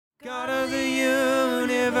of the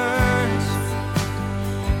universe,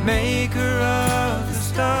 maker of the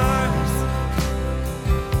stars.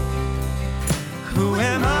 Who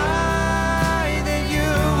am I that you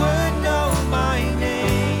would know my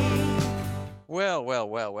name? Well,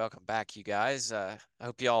 welcome back, you guys. I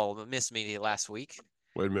hope y'all missed me last week.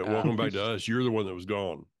 Wait a minute. Welcome back to us. You're the one that was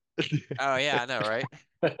gone. Oh, yeah, I know, right?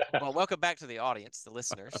 Well, welcome back to the audience, the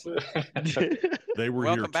listeners. They were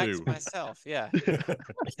Welcome here back too. to myself, yeah.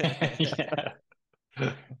 Yeah.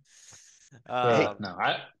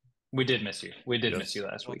 We did miss you. We did miss you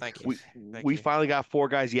last Well, week. thank you. We finally got four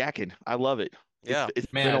guys yakking. I love it. Yeah.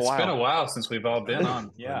 It's Man, been a while. been a while since we've all been on.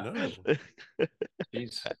 I Yeah. know.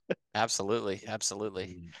 Jeez. Absolutely.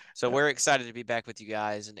 So we're excited to be back with you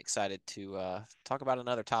guys and excited to talk about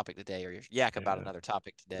another topic today, or yak about another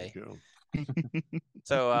topic today. There you go.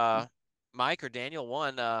 So, Mike or Daniel,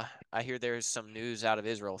 I hear there's some news out of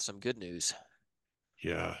Israel, some good news.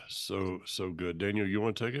 Yeah, so good. Daniel, you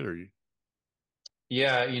want to take it, or you?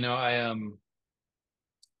 Yeah,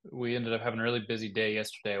 we ended up having a really busy day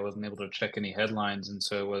yesterday. I wasn't able to check any headlines, and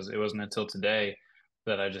so it wasn't until today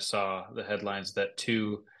that I just saw the headlines that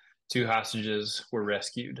two hostages were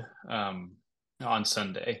rescued on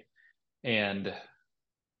Sunday, and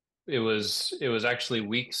it was actually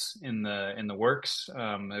weeks in the works.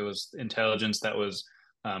 It was intelligence that was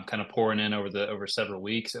kind of pouring in over several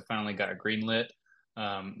weeks. It finally got greenlit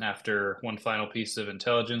after one final piece of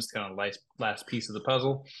intelligence, kind of last piece of the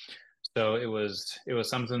puzzle. So it was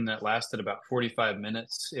something that lasted about 45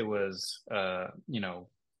 minutes. It was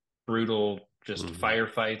brutal, just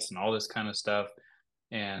firefights and all this kind of stuff.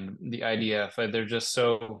 And the IDF,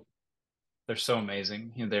 they're so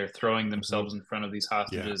amazing. They're throwing themselves in front of these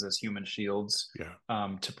hostages as human shields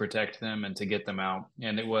to protect them and to get them out.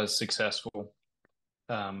 And it was successful.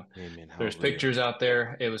 There's pictures out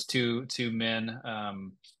there. It was two men,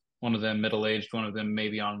 one of them middle-aged, one of them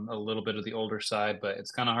maybe on a little bit of the older side, but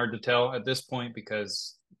it's kind of hard to tell at this point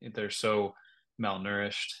because they're so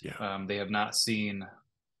malnourished. They have not seen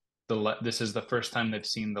this is the first time they've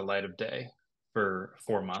seen the light of day for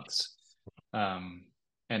 4 months.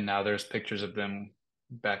 And now there's pictures of them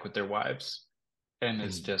back with their wives. And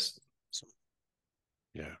it's just,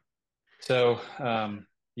 So,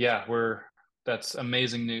 that's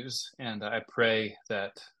amazing news. And I pray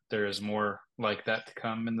that there is more like that to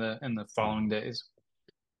come in the following days.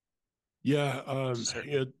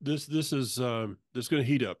 This is going to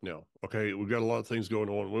heat up now. Okay, we've got a lot of things going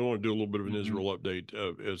on. We want to do a little bit of an Israel update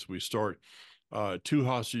as we start. 2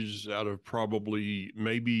 hostages out of probably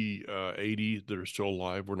maybe 80 that are still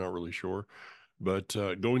alive. We're not really sure, but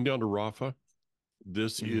going down to Rafah.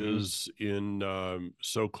 This is in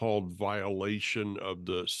so-called violation of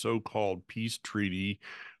the so-called peace treaty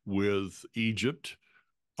with Egypt.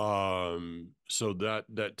 So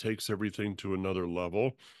that takes everything to another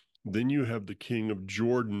level. Then you have the king of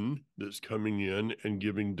Jordan that's coming in and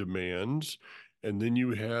giving demands. And then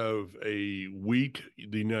you have the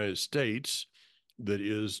United States that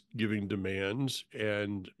is giving demands.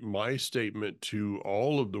 And my statement to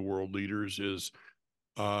all of the world leaders is,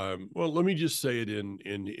 well, let me just say it in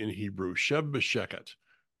Hebrew, Sheb b'sheket,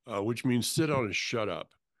 which means sit down and shut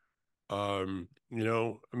up.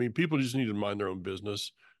 People just need to mind their own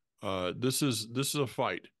business. This is a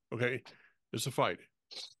fight. Okay. It's a fight.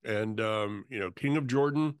 And, King of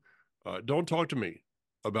Jordan, don't talk to me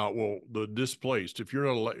about, the displaced, if you're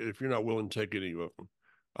not willing to take any of them,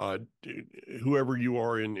 whoever you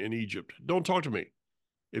are in Egypt, don't talk to me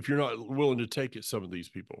if you're not willing to take some of these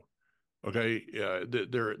people. Okay.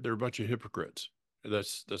 They're a bunch of hypocrites.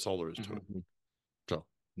 That's all there is to it. So,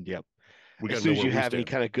 yep. We as soon as you have any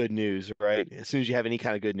kind of good news, right? As soon as you have any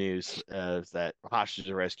kind of good news that hostages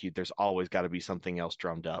are rescued, there's always got to be something else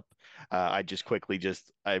drummed up. I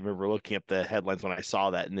remember looking up the headlines when I saw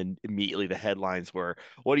that, and then immediately the headlines were,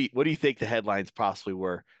 what do you think the headlines possibly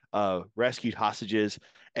were? Rescued hostages,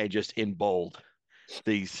 and just in bold,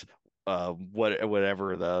 these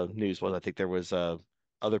whatever the news was. I think there was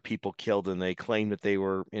other people killed, and they claimed that they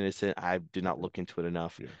were innocent. I did not look into it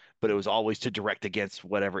enough, but it was always to direct against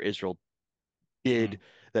whatever Israel did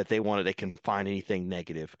that they wanted. They can find anything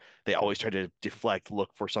negative. They always try to deflect, look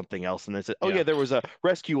for something else, and then said, there was a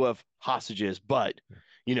rescue of hostages, but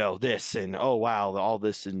this, and oh wow, all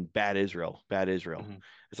this in bad Israel.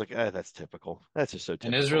 It's like, that's typical. That's just so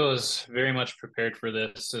typical. And Israel is very much prepared for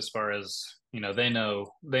this, as far as they know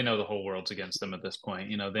the whole world's against them at this point.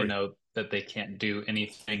 They know that they can't do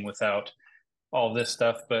anything without all this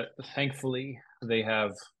stuff, but thankfully they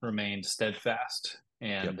have remained steadfast,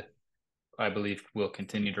 and I believe will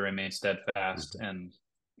continue to remain steadfast and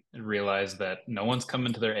realize that no one's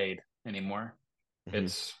coming to their aid anymore.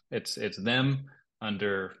 It's them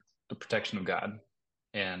under the protection of God,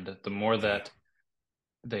 and the more that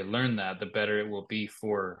they learn that, the better it will be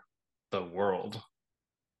for the world.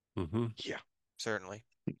 Yeah, certainly.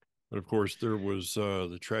 But of course, there was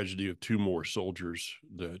the tragedy of 2 more soldiers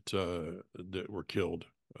that were killed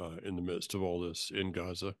in the midst of all this in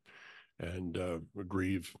Gaza, and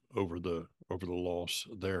grieve over the loss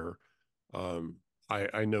there.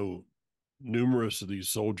 I know numerous of these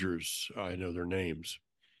soldiers. I know their names,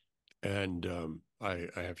 and I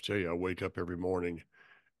have to tell you, I wake up every morning,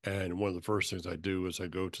 and one of the first things I do is I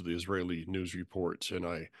go to the Israeli news reports, and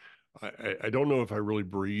I don't know if I really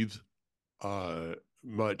breathe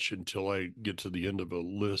much until I get to the end of a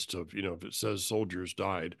list of, if it says soldiers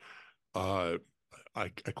died, I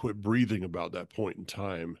quit breathing about that point in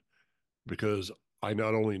time, because I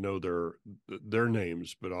not only know their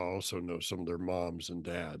names, but I also know some of their moms and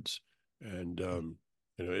dads, and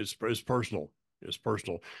it's personal. It's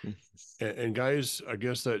personal, and guys, I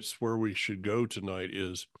guess that's where we should go tonight.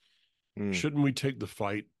 Is shouldn't we take the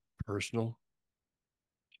fight personal?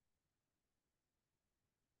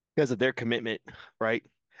 Because of their commitment, right?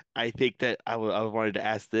 I think that I wanted to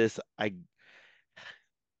ask this.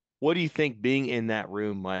 What do you think being in that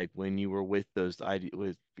room, Mike, when you were with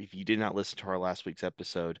if you did not listen to our last week's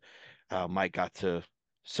episode, Mike got to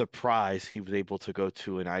surprise. He was able to go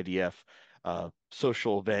to an IDF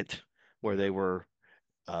social event where they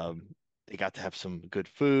got to have some good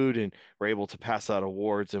food and were able to pass out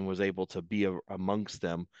awards and was able to be amongst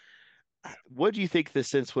them. What do you think the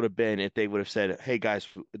sense would have been if they would have said, "Hey guys,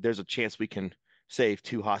 there's a chance we can save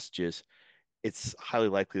 2 hostages. It's highly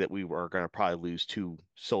likely that we are going to probably lose 2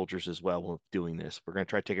 soldiers as well with doing this. We're going to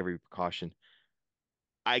try to take every precaution."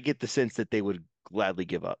 I get the sense that they would gladly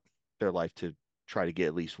give up their life to try to get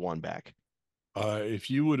at least one back.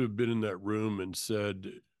 If you would have been in that room and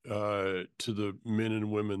said to the men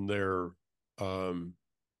and women there,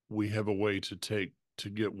 we have a way to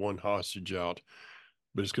get one hostage out,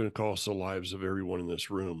 but it's going to cost the lives of everyone in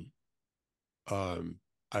this room,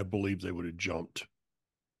 I believe they would have jumped.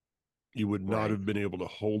 You would not have been able to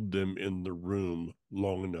hold them in the room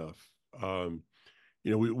long enough.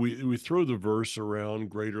 We throw the verse around,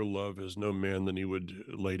 greater love has no man than he would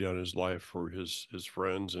lay down his life for his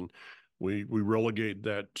friends. And we relegate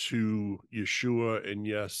that to Yeshua. And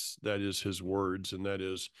yes, that is his words. And that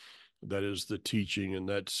is the teaching.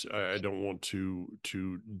 And I don't want to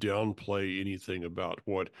downplay anything about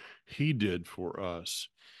what he did for us,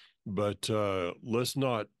 but let's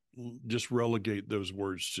not just relegate those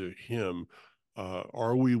words to him.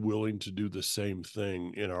 Are we willing to do the same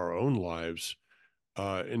thing in our own lives?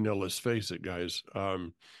 And now let's face it, guys.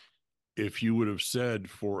 If you would have said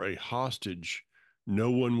for a hostage,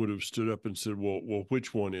 no one would have stood up and said, well,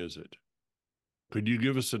 which one is it? Could you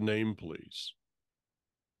give us a name, please?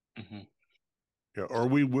 Yeah, are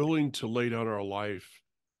we willing to lay down our life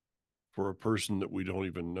for a person that we don't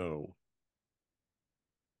even know?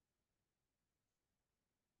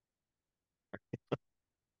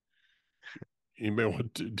 You may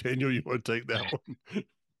want to, Daniel, you want to take that one?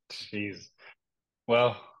 Jeez.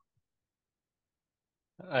 Well,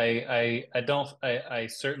 I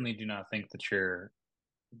certainly do not think that you're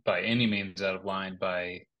by any means out of line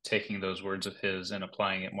by taking those words of his and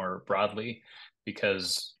applying it more broadly,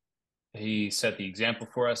 because he set the example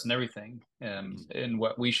for us and everything, in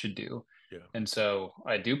what we should do. Yeah. And so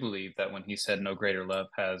I do believe that when he said, "No greater love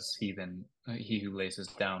has he than he who lays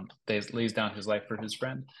down his life for his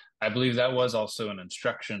friend," I believe that was also an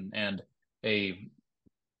instruction and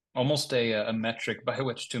almost a metric by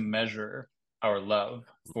which to measure our love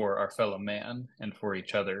for our fellow man and for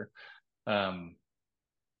each other.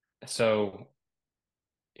 So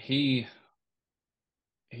he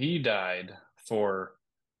died for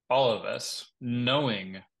all of us,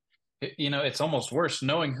 knowing, it's almost worse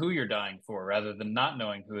knowing who you're dying for rather than not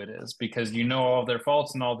knowing who it is, because you know all their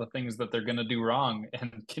faults and all the things that they're going to do wrong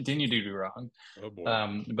and continue to do wrong. Oh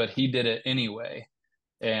boy. But he did it anyway.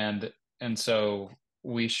 And so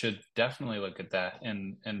we should definitely look at that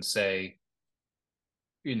and say,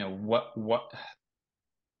 what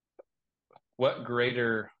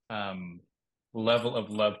greater level of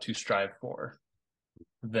love to strive for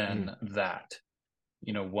than that?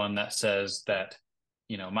 One that says that,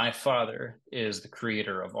 my Father is the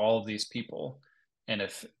creator of all of these people, and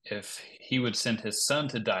if he would send his son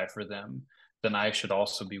to die for them, then I should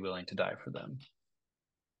also be willing to die for them.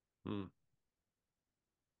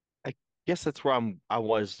 I guess that's where I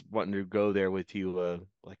was wanting to go there with you,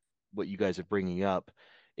 like what you guys are bringing up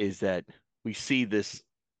is that we see this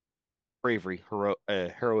bravery,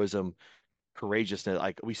 heroism, courageousness.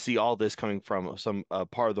 Like we see all this coming from some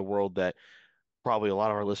part of the world that probably a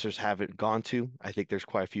lot of our listeners haven't gone to. I think there's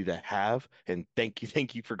quite a few that have, and thank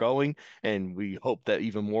you for going. And we hope that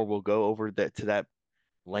even more will go over that to that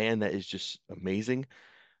land that is just amazing.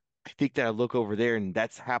 I think that I look over there and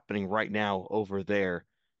that's happening right now over there.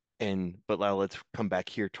 And but now let's come back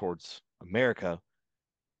here towards America.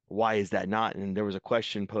 Why is that not? And there was a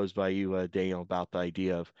question posed by you, Daniel, about the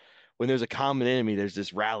idea of when there's a common enemy, there's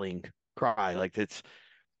this rallying cry. Like it's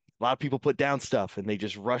a lot of people put down stuff and they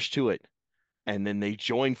just rush to it and then they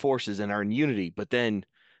join forces and are in unity. But then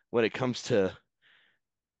when it comes to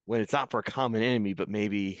when it's not for a common enemy, but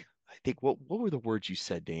maybe I think what were the words you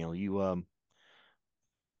said, Daniel? You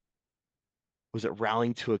was it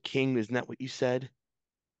rallying to a king? Isn't that what you said?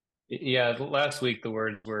 Yeah, last week the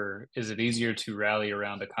words were, is it easier to rally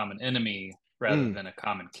around a common enemy rather Mm, than a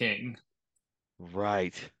common king?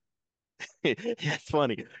 right. It's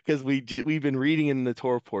funny because we've been reading in the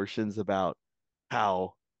Torah portions about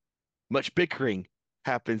how much bickering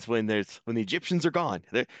happens when the Egyptians are gone.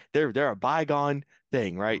 They're a bygone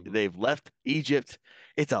thing, right? Mhm. They've left Egypt.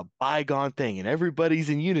 It's a bygone thing, and everybody's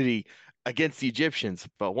in unity against the Egyptians.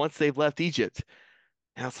 But once they've left Egypt,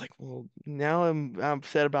 and I was like, well, now I'm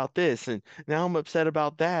upset about this, and now I'm upset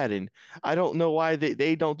about that, and I don't know why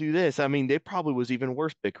they don't do this. I mean, they probably was even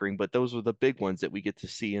worse bickering, but those were the big ones that we get to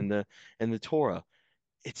see in the Torah.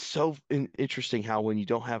 It's so interesting how when you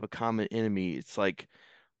don't have a common enemy, it's like,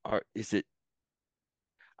 is it?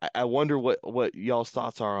 I wonder what y'all's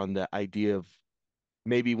thoughts are on the idea of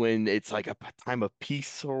maybe when it's like a time of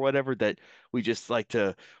peace or whatever that we just like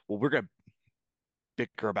to, well, we're gonna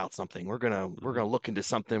bicker about something. We're gonna Mhm. look into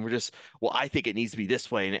something. We're just, well, I think it needs to be this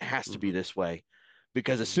way and it has to be Mhm. this way.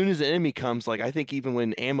 Because as Mhm. soon as the enemy comes, like I think even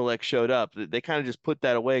when Amalek showed up, they kind of just put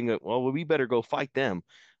that away and go, well, we better go fight them.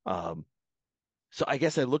 Um, so I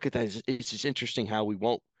guess I look at that as it's just interesting how we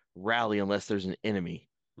won't rally unless there's an enemy.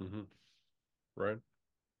 Mhm. Right.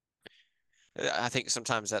 I think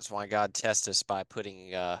sometimes that's why God tests us by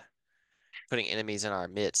putting enemies in our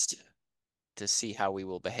midst to see how we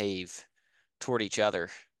will behave toward each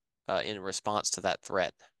other in response to that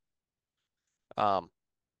threat. Um,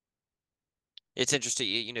 it's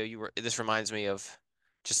interesting, this reminds me of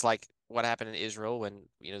just like what happened in Israel when,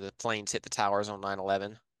 the planes hit the towers on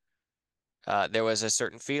 9/11. There was a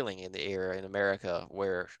certain feeling in the air in America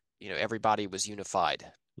where, everybody was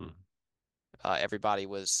unified. Mhm. Everybody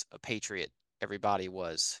was a patriot. Everybody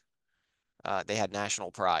was, they had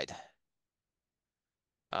national pride.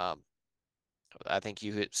 Um, I think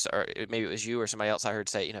or maybe it was you or somebody else I heard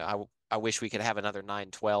say, I wish we could have another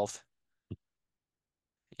 9/12,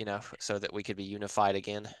 so that we could be unified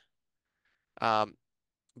again. Um,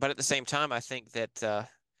 but at the same time, I think that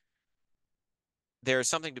there is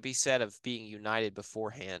something to be said of being united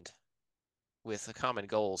beforehand with the common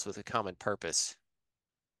goals, with a common purpose.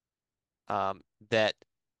 That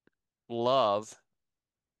love,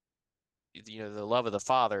 the love of the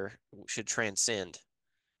Father should transcend,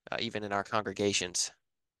 even in our congregations.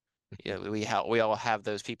 We all have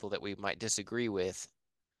those people that we might disagree with,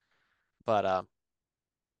 but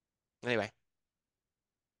anyway.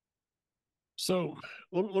 So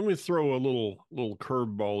let me throw a little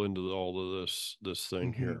curveball into all of this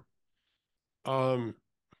thing Mm-hmm. here. Um,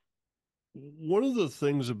 one of the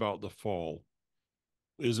things about the fall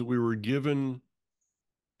is that we were given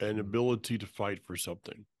an ability to fight for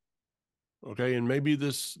something. Okay, and maybe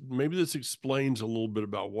this explains a little bit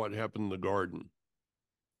about what happened in the garden.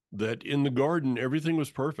 That in the garden everything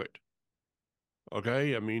was perfect.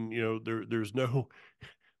 Okay, I mean, there's no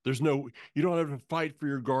you don't have to fight for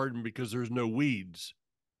your garden because there's no weeds.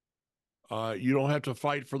 You don't have to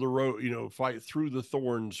fight for the fight through the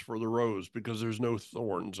thorns for the rose because there's no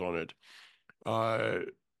thorns on it. Uh,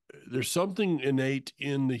 there's something innate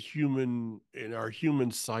in our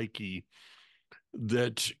human psyche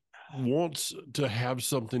that wants to have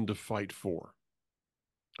something to fight for.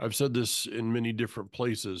 I've said this in many different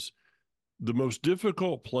places. The most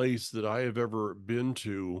difficult place that I have ever been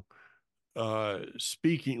to,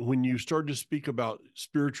 speaking, when you start to speak about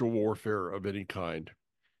spiritual warfare of any kind,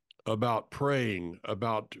 about praying,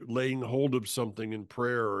 about laying hold of something in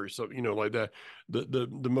prayer or something, like that. The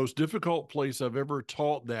most difficult place I've ever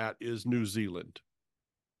taught that is New Zealand.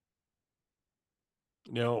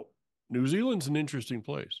 Now, New Zealand's an interesting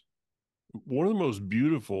place. One of the most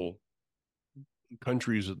beautiful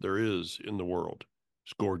countries that there is in the world.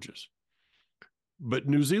 It's gorgeous. But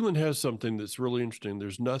New Zealand has something that's really interesting.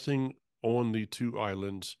 There's nothing on the two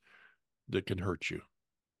islands that can hurt you.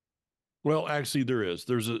 Well, actually, there is.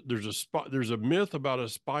 There's a myth about a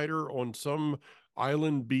spider on some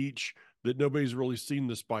island beach that nobody's really seen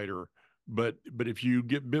the spider, but if you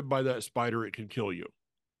get bit by that spider, it can kill you.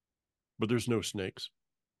 but there's no snakes.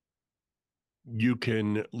 You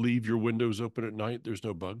can leave your windows open at night. There's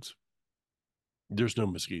no bugs. There's no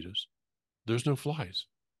mosquitoes. There's no flies.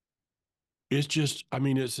 It's just, I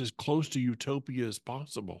mean, it's as close to utopia as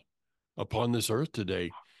possible upon this earth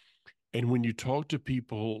today. And when you talk to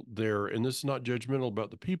people there, and this is not judgmental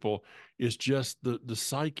about the people, it's just the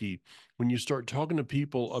psyche. When you start talking to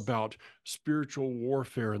people about spiritual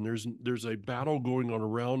warfare, and there's a battle going on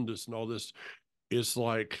around us and all this, it's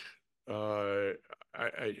like, what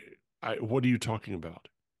are you talking about?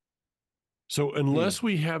 So unless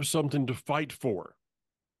we have something to fight for,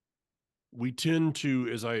 we tend to,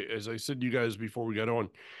 as I said to you guys before we got on,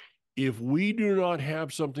 if we do not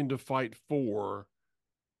have something to fight for,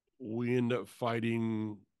 we end up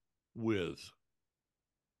fighting with.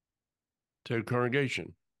 Ted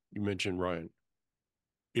Congregation, you mentioned, Ryan.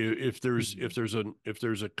 If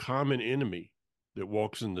there's a common enemy that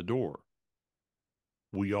walks in the door,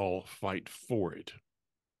 we all fight for it.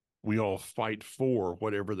 We all fight for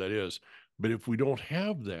whatever that is. But if we don't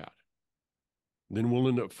have that, then we'll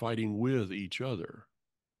end up fighting with each other.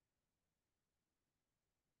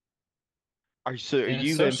 Are you so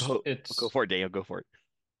go for it, Daniel, go for it.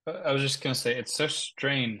 I was just going to say, it's so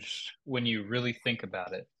strange when you really think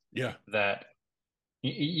about it. Yeah. That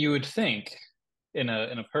you would think in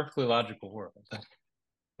a perfectly logical world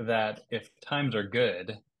that if times are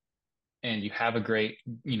good and you have a great,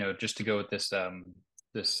 just to go with this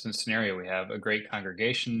this scenario, we have a great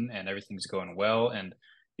congregation and everything's going well, and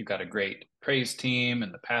you've got a great praise team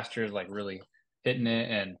and the pastor is like really hitting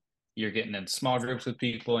it, and you're getting in small groups with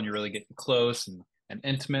people and you're really getting close and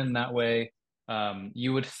intimate in that way.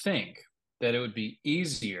 You would think that it would be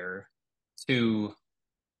easier to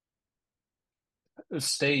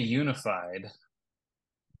stay unified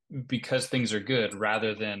because things are good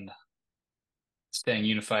rather than staying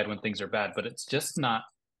unified when things are bad. But it's just not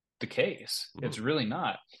the case. It's really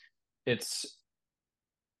not. It's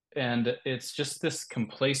just this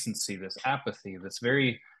complacency, this apathy, this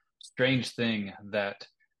very strange thing that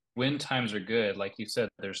when times are good, like you said,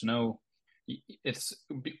 there's no, it's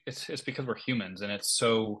because we're humans and it's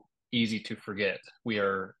so easy to forget. We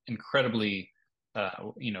are incredibly,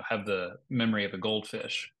 have the memory of a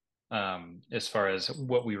goldfish, as far as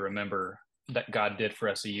what we remember that God did for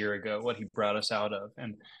us a year ago, what he brought us out of.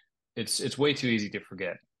 And it's way too easy to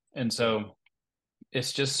forget. And so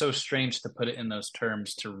it's just so strange to put it in those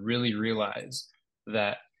terms, to really realize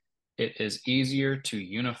that it is easier to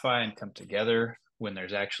unify and come together when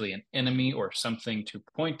there's actually an enemy or something to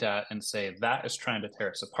point at and say that is trying to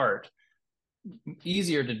tear us apart.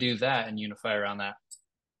 Easier to do that and unify around that,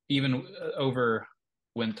 even over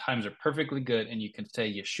when times are perfectly good and you can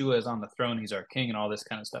say Yeshua is on the throne, he's our king and all this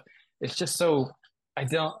kind of stuff. It's just so, I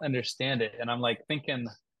don't understand it. And I'm like thinking,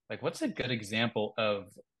 like, what's a good example of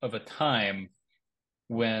a time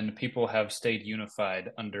when people have stayed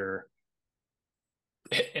unified under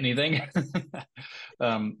anything?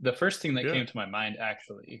 The first thing that came to my mind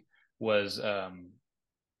actually was kind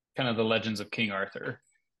of the legends of King Arthur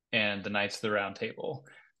and the Knights of the Round Table.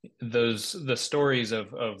 The stories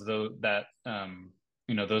of those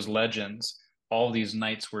legends, all these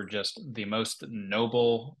knights were just the most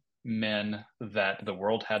noble men that the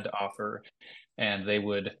world had to offer, and they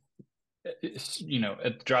would, at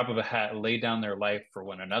the drop of a hat, lay down their life for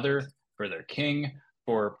one another, for their king,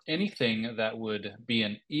 for anything that would be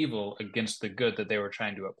an evil against the good that they were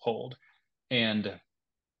trying to uphold. And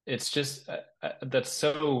it's just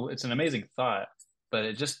it's an amazing thought, but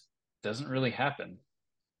it just doesn't really happen.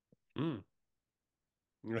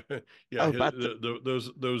 Yeah,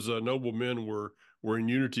 those noble men were in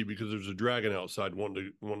unity because there's a dragon outside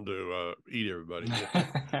wanting to eat everybody.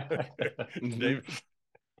 David?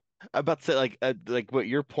 I'm about to say, like what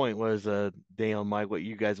your point was, Dale, Mike, what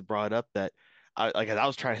you guys brought up, that I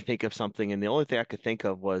was trying to think of something, and the only thing I could think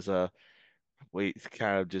of was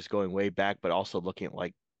kind of just going way back, but also looking at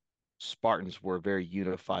like Spartans were very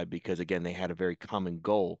unified because again they had a very common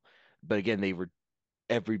goal, but again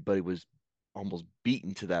everybody was almost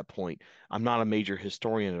beaten to that point. I'm not a major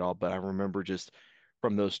historian at all, but I remember just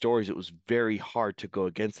from those stories it was very hard to go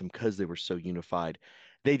against them because they were so unified.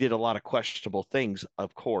 They did a lot of questionable things,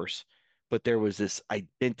 of course, but there was this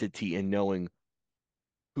identity in knowing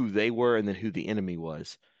who they were and then who the enemy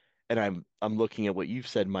was. And I'm looking at what you've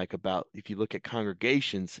said, Mike, about if you look at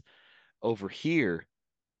congregations over here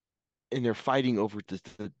and they're fighting over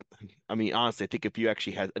I mean, honestly, I think if you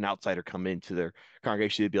actually had an outsider come into their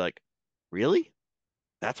congregation, they'd be like, really?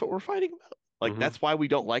 That's what we're fighting about? Like, that's why we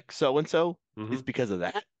don't like so and so? It's because of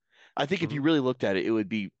that? I think if you really looked at it, it would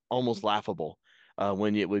be almost laughable.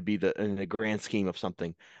 when it would be in the grand scheme of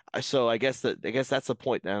something. So I guess that's the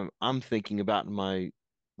point that I'm thinking about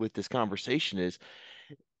with this conversation is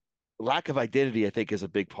lack of identity. I think is a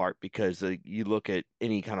big part because you look at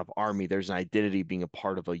any kind of army, there's an identity being a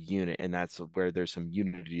part of a unit, and that's where there's some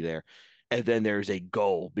unity there, and then there's a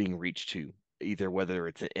goal being reached to either whether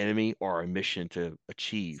it's an enemy or a mission to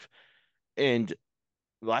achieve. And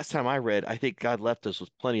last time I read, I think God left us with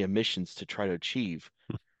plenty of missions to try to achieve.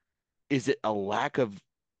 Is it a lack of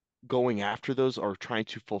going after those or trying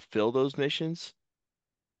to fulfill those missions?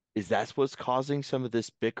 Is that what's causing some of this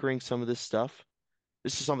bickering, some of this stuff?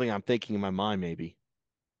 This is something I'm thinking in my mind, maybe.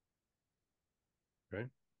 Okay.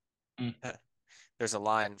 There's a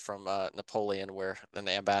line from Napoleon where then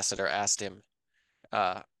the ambassador asked him,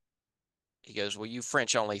 he goes, well, you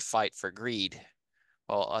French only fight for greed,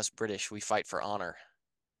 while us British, we fight for honor.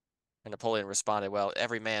 And Napoleon responded, well,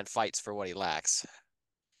 every man fights for what he lacks.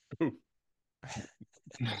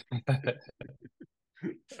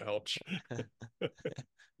 Ouch.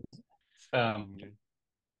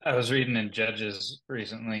 I was reading in Judges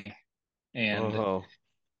recently, and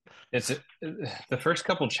it's the first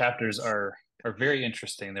couple chapters are very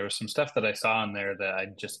interesting. There was some stuff that I saw in there that I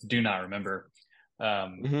just do not remember.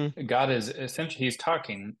 God is essentially, he's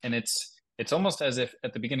talking, and it's almost as if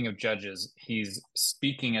at the beginning of Judges, he's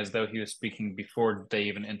speaking as though he was speaking before they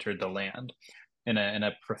even entered the land, in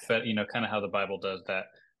a prophet, kind of how the Bible does that,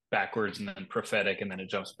 backwards and then prophetic, and then it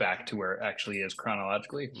jumps back to where it actually is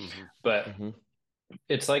chronologically. But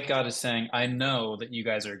it's like God is saying, I know that you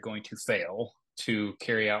guys are going to fail to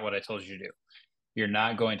carry out what I told you to do. You're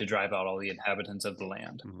not going to drive out all the inhabitants of the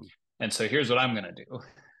land. And so here's what I'm going to do.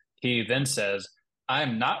 He then says,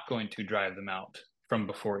 I'm not going to drive them out from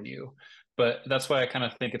before you. But that's why I kind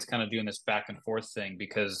of think it's kind of doing this back and forth thing,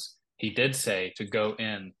 because he did say to go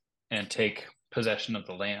in and take possession of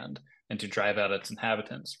the land and to drive out its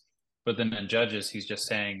inhabitants. But then in Judges, he's just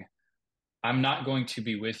saying, I'm not going to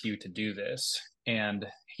be with you to do this. And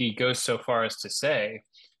he goes so far as to say,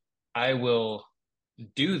 I will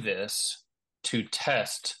do this to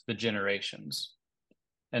test the generations.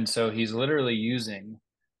 And so he's literally using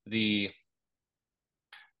the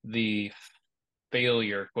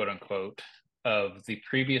failure, quote unquote, of the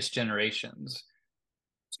previous generations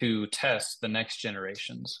to test the next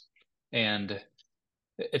generations. And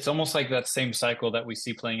it's almost like that same cycle that we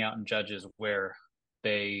see playing out in Judges, where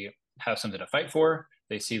they have something to fight for,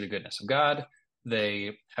 they see the goodness of God,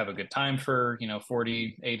 they have a good time for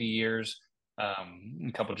 40, 80 years, a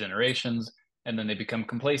couple generations, and then they become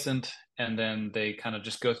complacent, and then they kind of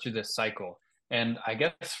just go through this cycle. And I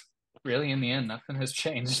guess really in the end, nothing has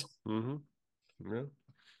changed.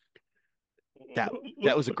 Yeah.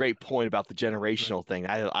 That was a great point about the generational thing.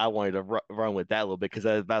 I wanted to run with that a little bit, because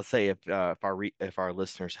I was about to say, if our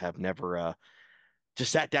listeners have never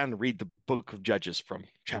just sat down and read the book of Judges from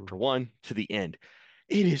chapter 1 to the end,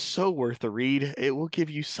 it is so worth a read. It will give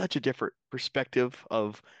you such a different perspective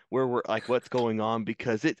of where we're like what's going on,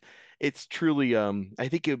 because it's truly I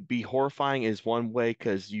think it would be horrifying is one way,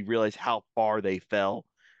 because you realize how far they fell,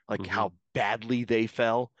 like how badly they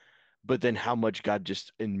fell, but then how much God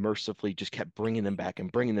just mercifully just kept bringing them back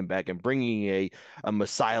and bringing them back and bringing a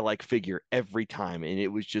Messiah-like figure every time. And it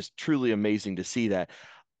was just truly amazing to see that.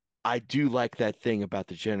 I do like that thing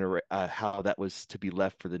about how that was to be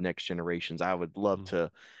left for the next generations. I would love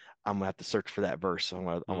to. I'm gonna have to search for that verse. I'm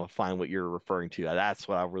gonna find what you're referring to. That's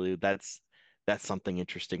what I really. That's something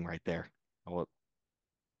interesting right there. Let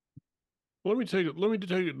me take a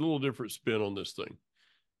little different spin on this thing.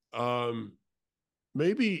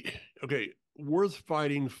 Maybe worth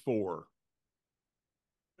fighting for,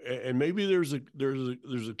 and maybe there's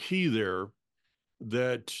a key there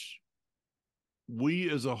that we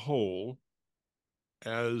as a whole,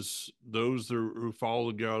 as those who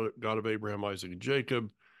follow the God of Abraham, Isaac, and Jacob,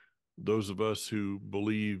 those of us who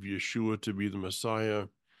believe Yeshua to be the Messiah,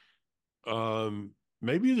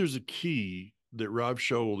 maybe there's a key that Rav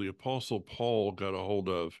Shaul, the Apostle Paul, got a hold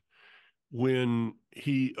of when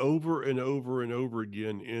he over and over and over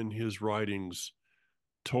again in his writings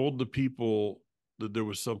told the people that there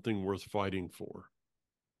was something worth fighting for.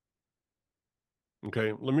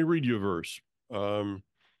 Okay, let me read you a verse.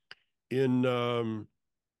 In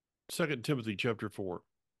 2 Timothy chapter 4,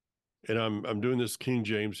 and I'm doing this King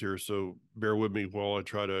James here, so bear with me while I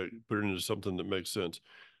try to put it into something that makes sense.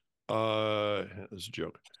 It's a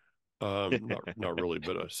joke. Not really,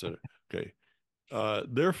 but I said it. Okay.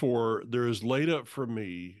 Therefore, there is laid up for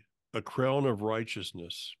me a crown of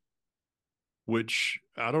righteousness, which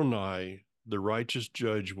Adonai, the righteous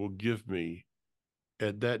judge, will give me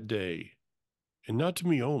at that day, and not to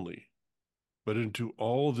me only, but unto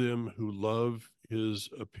all them who love his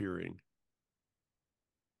appearing.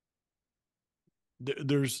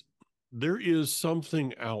 There is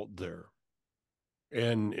something out there.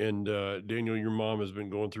 And Daniel, your mom has been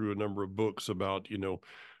going through a number of books about,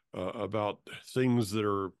 about things that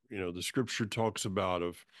are, the scripture talks about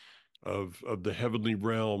of the heavenly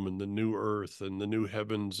realm and the new earth and the new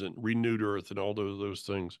heavens and renewed earth and all those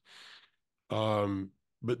things.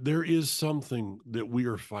 But there is something that we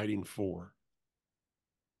are fighting for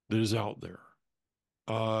that is out there.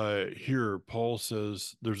 Here, Paul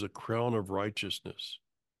says there's a crown of righteousness.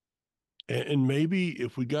 And maybe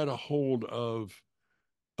if we got a hold of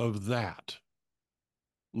that,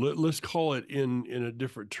 let's call it in a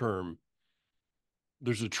different term,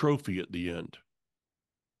 there's a trophy at the end.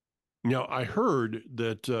 Now, I heard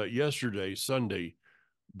that yesterday, Sunday,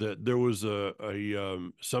 that there was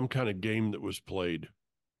some kind of game that was played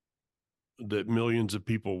that millions of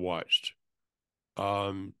people watched.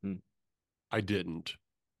 I didn't,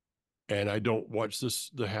 and I don't watch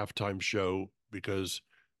the halftime show because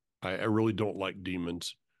I really don't like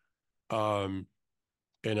demons, and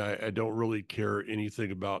I don't really care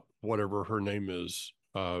anything about whatever her name is,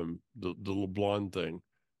 the little blonde thing.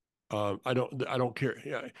 I don't care.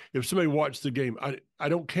 Yeah, if somebody watched the game, I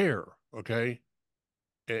don't care. Okay,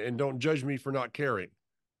 and don't judge me for not caring.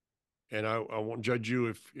 And I won't judge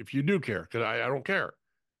you if you do care, because I don't care.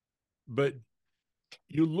 But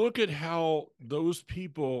you look at how those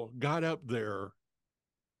people got up there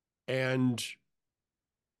and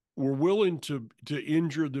were willing to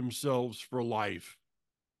injure themselves for life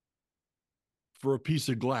for a piece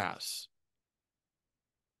of glass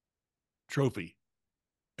trophy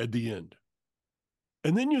at the end.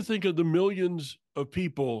 And then you think of the millions of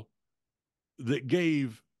people that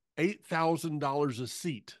gave $8,000 a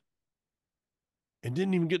seat and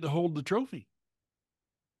didn't even get to hold the trophy.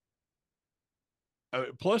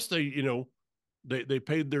 Plus, they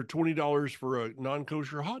paid their $20 for a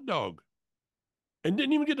non-kosher hot dog and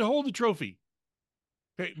didn't even get to hold the trophy.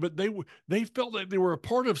 Okay, but they felt that they were a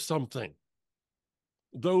part of something.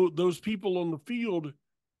 Though those people on the field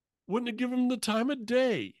wouldn't have given them the time of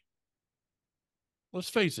day. Let's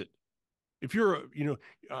face it. If you're,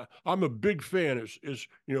 I'm a big fan.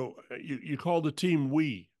 You call the team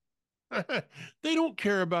we. They don't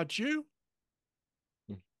care about you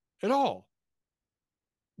at all.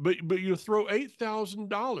 But you throw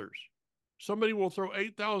 $8,000. Somebody will throw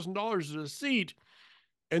 $8,000 at a seat,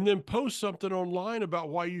 and then post something online about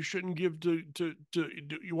why you shouldn't give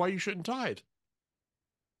why you shouldn't tithe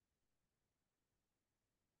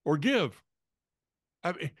or give.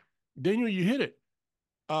 I mean, Daniel, you hit it.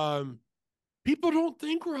 People don't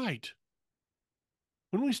think right.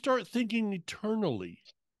 When we start thinking eternally,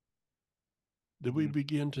 then we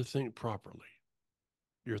begin to think properly.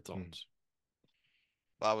 Your thoughts?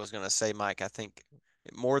 Well, I was going to say, Mike, I think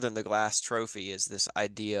more than the glass trophy is this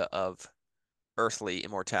idea of earthly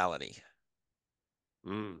immortality.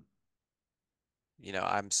 I'm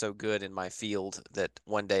so good in my field that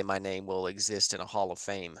one day my name will exist in a hall of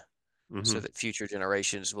fame, so that future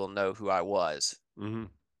generations will know who I was.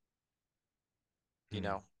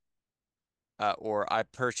 Or I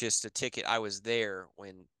purchased a ticket. I was there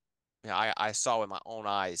when I saw with my own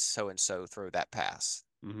eyes so-and-so throw that pass.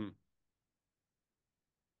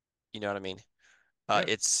 You know what I mean? Yeah.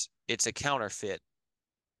 It's a counterfeit.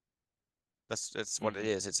 That's what it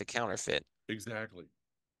is. It's a counterfeit. Exactly.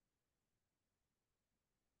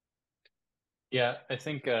 Yeah, I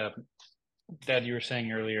think, Dad, you were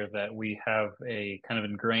saying earlier that we have a kind of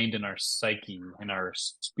ingrained in our psyche, in our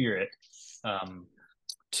spirit,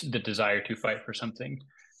 the desire to fight for something.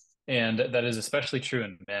 And that is especially true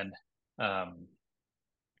in men.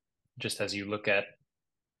 Just as you look at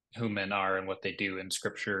who men are and what they do in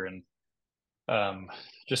scripture, and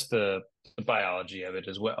just the biology of it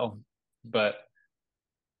as well. But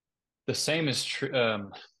the same is true.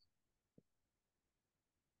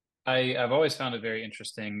 I've always found it very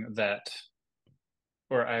interesting that,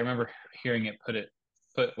 or I remember hearing it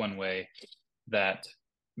put one way, that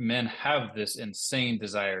men have this insane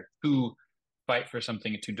desire to fight for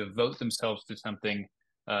something, to devote themselves to something,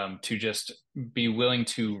 to just be willing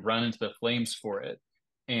to run into the flames for it.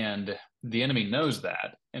 And the enemy knows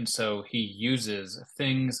that. And so he uses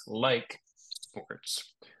things like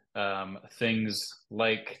sports, things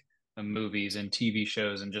like movies and TV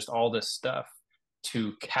shows and just all this stuff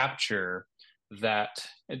to capture that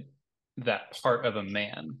part of a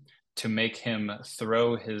man, to make him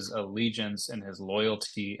throw his allegiance and his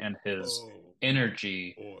loyalty and his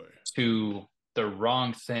energy to the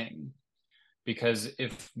wrong thing. because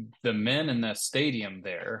if the men in the stadium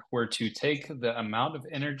there were to take the amount of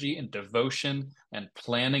energy and devotion and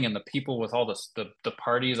planning, and the people with all the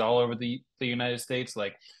parties all over the United States,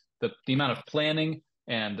 like the amount of planning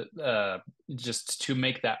and just to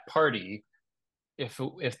make that party, if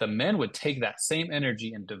the men would take that same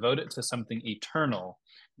energy and devote it to something eternal,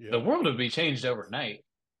 the world would be changed overnight.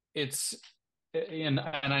 It's and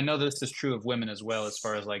I know this is true of women as well, as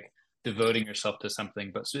far as like devoting yourself to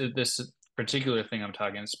something, but this particular thing I'm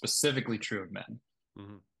talking is specifically true of men.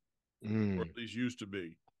 Mm-hmm. Or at least used to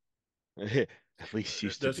be. At least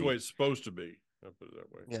used to be. That's the way it's supposed to be. I'll put it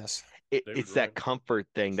that way. Yes. It's that comfort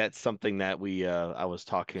thing. That's something that I was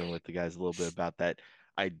talking with the guys a little bit about, that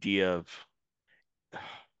idea of,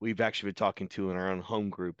 we've actually been talking to in our own home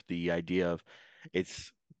group, the idea of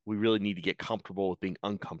we really need to get comfortable with being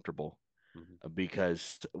uncomfortable.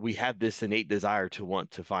 Because we have this innate desire to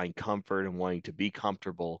want to find comfort and wanting to be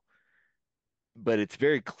comfortable. But it's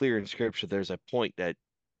very clear in scripture, there's a point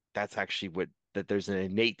that's actually that there's an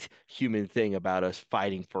innate human thing about us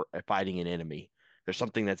fighting an enemy. There's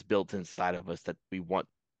something that's built inside of us that we want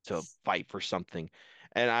to fight for something.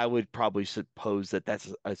 And I would probably suppose that's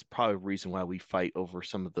probably a reason why we fight over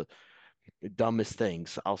some of the dumbest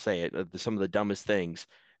things. I'll say it, some of the dumbest things.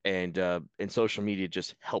 And social media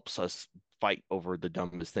just helps us fight over the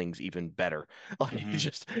dumbest things even better. Like,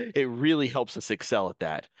 it really helps us excel at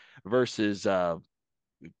that versus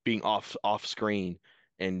being off screen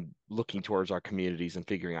and looking towards our communities and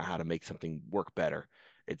figuring out how to make something work better.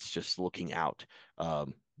 It's just looking out.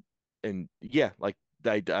 And yeah, like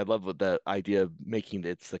I love the idea of making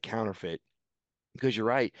it's the counterfeit, because you're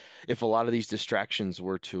right. If a lot of these distractions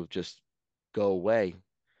were to just go away,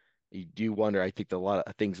 you do wonder, I think a lot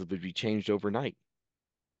of things would be changed overnight.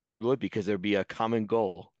 It would, because there'd be a common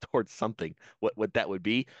goal towards something. What that would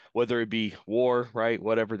be, whether it be war, right?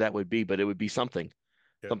 Whatever that would be, but it would be something.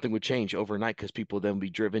 Yep. Something would change overnight because people then would be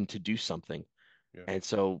driven to do something. Yeah. And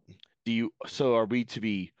so are we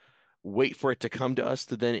to wait for it to come to us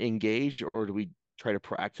to then engage, or do we try to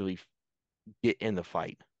proactively get in the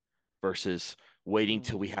fight versus waiting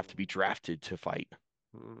till we have to be drafted to fight?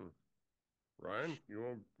 Ryan,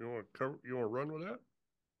 you want to run with that?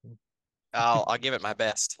 I'll give it my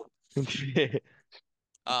best.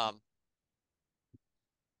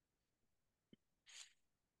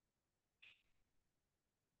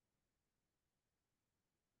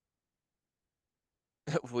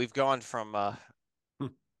 We've gone from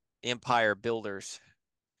empire builders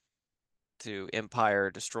to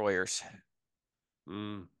empire destroyers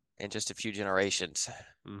in just a few generations.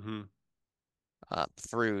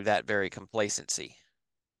 Through that very complacency.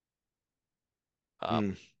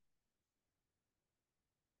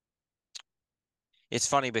 It's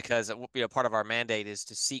funny because part of our mandate is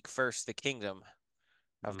to seek first the kingdom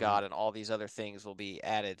of God, and all these other things will be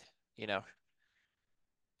added.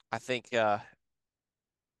 I think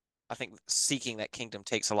seeking that kingdom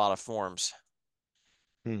takes a lot of forms,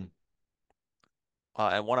 and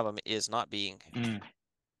one of them is not being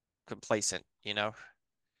complacent.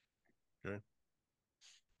 Okay.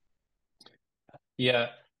 Yeah.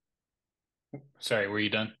 Sorry, were you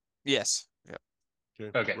done? Yes.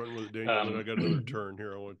 Yep. Okay. Run with it, Daniel. Then I got another turn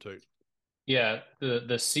here I want to take. Yeah,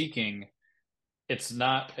 the seeking, it's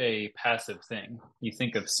not a passive thing. You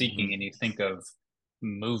think of seeking and you think of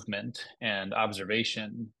movement and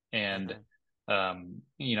observation, and I'm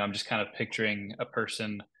just kind of picturing a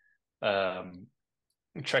person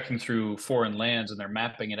trekking through foreign lands, and they're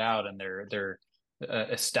mapping it out, and they're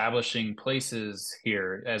establishing places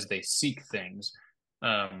here as they seek things,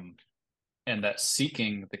 and that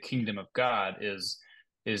seeking the kingdom of God is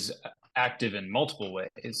active in multiple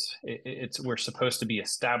ways. We're supposed to be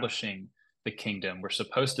establishing the kingdom. We're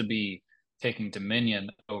supposed to be taking dominion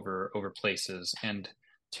over places, and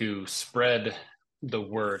to spread the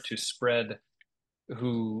word, to spread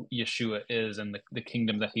who Yeshua is and the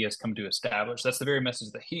kingdom that he has come to establish. That's the very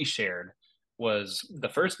message that he shared. Was the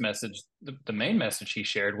first message, the main message he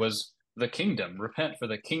shared was the kingdom. Repent, for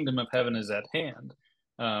the kingdom of heaven is at hand.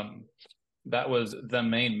 That was the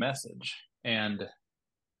main message, and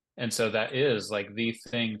so that is like the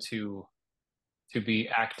thing to be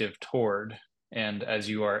active toward. And as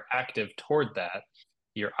you are active toward that,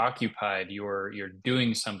 you're occupied, you're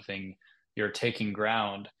doing something, you're taking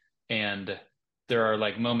ground, and there are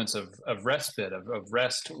like moments of respite, of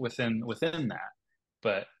rest within that.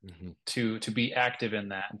 But to be active in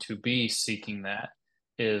that and to be seeking that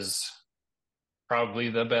is probably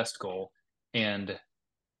the best goal. And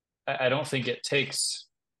I don't think it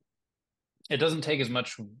doesn't take as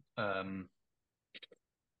much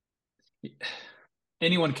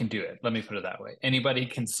anyone can do it. Let me put it that way. Anybody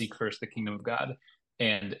can seek first the kingdom of God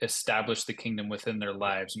and establish the kingdom within their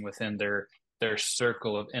lives and within their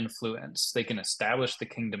circle of influence. They can establish the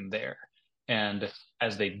kingdom there. And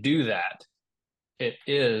as they do that, it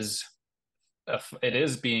is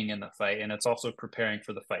being in the fight, and it's also preparing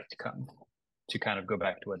for the fight to come, to kind of go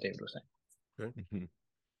back to what David was saying. Okay. Mm-hmm.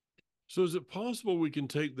 So is it possible we can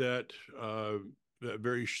take that that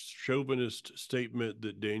very chauvinist statement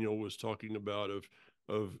that Daniel was talking about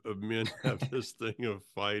of men have this thing of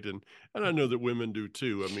fight, and I know that women do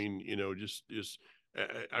too. I mean,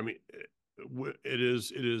 I mean, it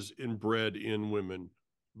is inbred in women,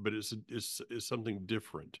 but it's something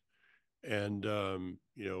different. And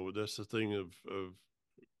that's the thing of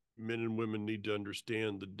men and women need to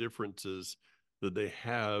understand the differences that they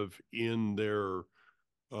have in their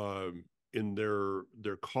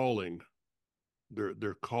calling,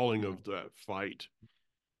 their calling of that fight.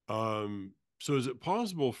 So is it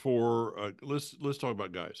possible for let's talk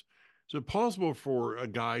about guys. Is it possible for a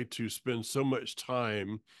guy to spend so much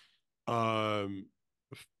time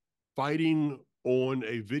fighting on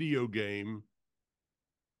a video game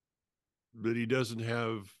that he doesn't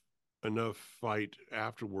have enough fight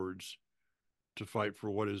afterwards to fight for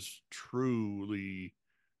what is truly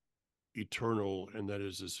eternal, and that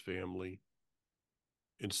is his family?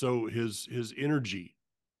 And so his energy,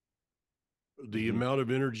 the amount of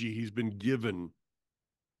energy he's been given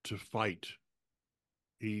to fight,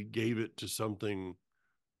 he gave it to something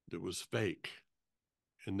that was fake,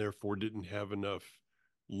 and therefore didn't have enough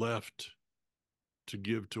left to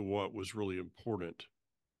give to what was really important.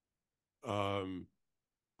 I'll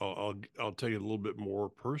take it a little bit more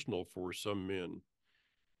personal for some men.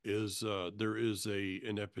 There is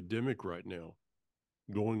an epidemic right now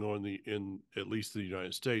going on in at least the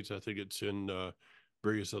United States. I think it's in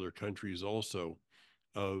various other countries also,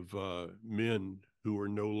 of men who are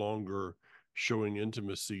no longer showing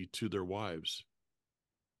intimacy to their wives.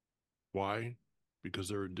 Why? Because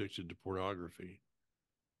they're addicted to pornography.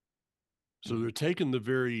 So they're taking the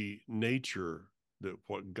very nature that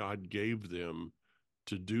what God gave them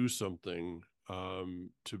to do something,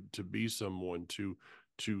 to be someone, to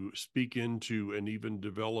speak into and even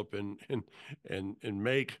develop and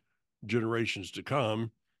make generations to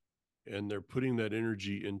come, and they're putting that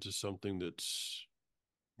energy into something that's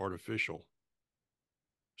artificial,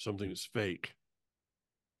 something that's fake,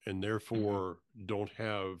 and therefore don't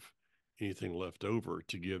have anything left over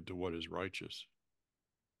to give to what is righteous.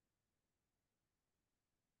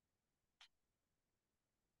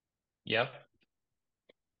 Yep.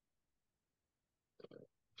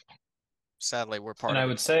 Sadly, we're part and of I it.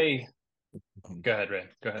 would say, go ahead, Ray.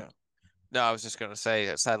 Go ahead. No, I was just going to say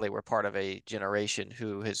that sadly, we're part of a generation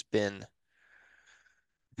who has been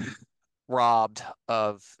robbed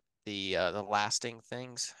of the lasting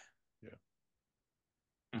things.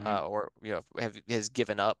 Or has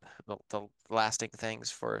given up the lasting things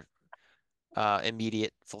for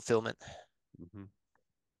immediate fulfillment.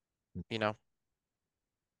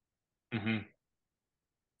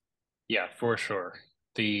 Yeah, for sure.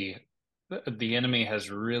 The enemy has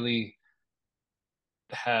really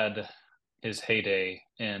had his heyday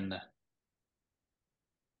in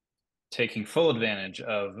taking full advantage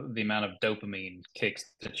of the amount of dopamine kicks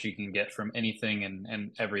that you can get from anything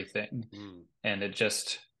and everything. And it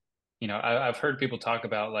just, I've heard people talk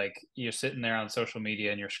about, like, you're sitting there on social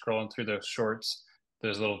media and you're scrolling through those shorts,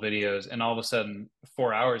 those little videos, and all of a sudden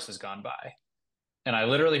 4 hours has gone by. And I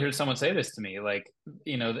literally heard someone say this to me, like,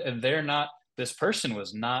 this person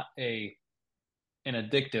was not an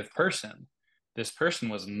addictive person. This person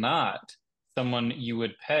was not someone you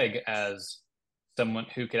would peg as someone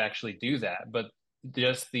who could actually do that, but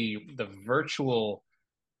just the virtual,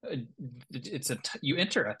 you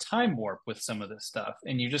enter a time warp with some of this stuff,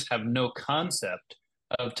 and you just have no concept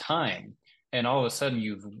of time, and all of a sudden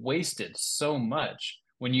you've wasted so much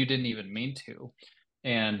when you didn't even mean to.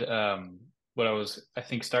 And what I was, I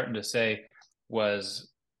think, starting to say was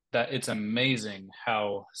that it's amazing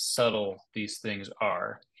how subtle these things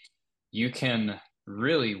are. You can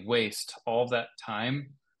really waste all that time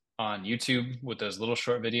on YouTube with those little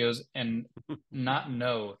short videos and not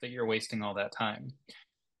know that you're wasting all that time.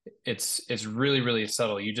 It's really, really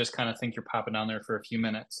subtle. You just kind of think you're popping on there for a few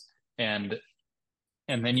minutes, and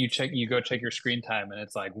then you go check your screen time, and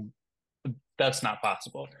it's like, that's not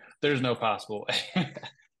possible. There's no possible way.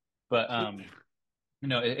 But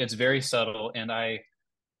it's very subtle, and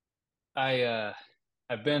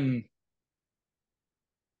I've been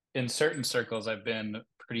in certain circles, I've been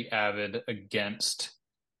pretty avid against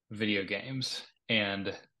video games,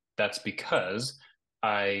 and that's because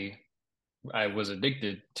I was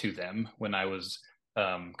addicted to them when I was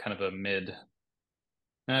kind of a mid,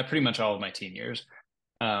 pretty much all of my teen years.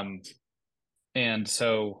 And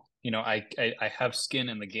so, I have skin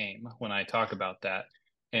in the game when I talk about that.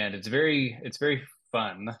 And it's very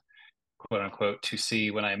fun, quote unquote, to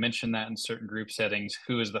see when I mention that in certain group settings,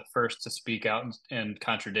 who is the first to speak out and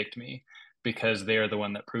contradict me, because they are the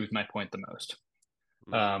one that proves my point the most.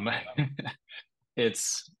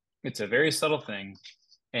 It's a very subtle thing,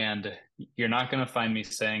 and you're not going to find me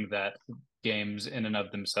saying that games in and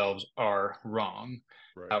of themselves are wrong.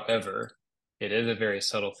 Right. However, it is a very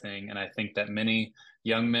subtle thing, and I think that many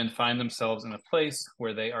young men find themselves in a place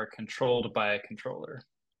where they are controlled by a controller.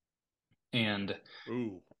 And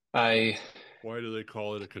Ooh. why do they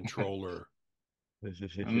call it a controller? That's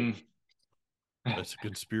a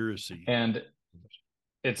conspiracy. And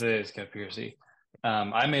it's a conspiracy.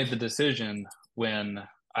 I made the decision when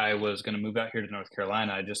I was going to move out here to North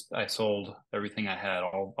Carolina. I sold everything I had,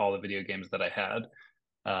 all the video games that I had,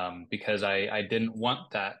 because I didn't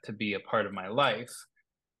want that to be a part of my life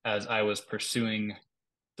as I was pursuing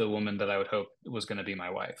the woman that I would hope was going to be my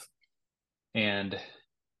wife. And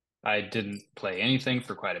I didn't play anything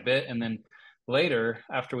for quite a bit. And then later,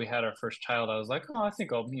 after we had our first child, I was like, oh, I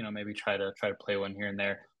think I'll, maybe try to play one here and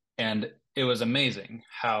there. And it was amazing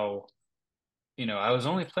how, I was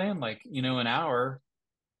only playing like, an hour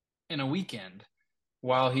in a weekend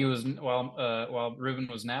while Ruben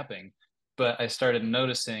was napping. But I started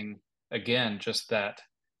noticing again just that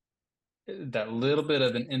little bit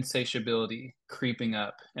of an insatiability creeping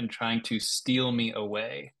up and trying to steal me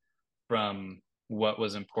away from what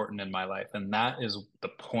was important in my life. And that is the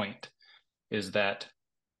point, is that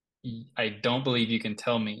I don't believe you can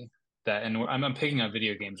tell me that, and I'm picking on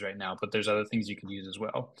video games right now, but there's other things you could use as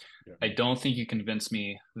well. Yeah. I don't think you convince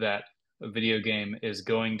me that a video game is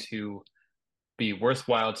going to be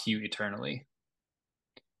worthwhile to you eternally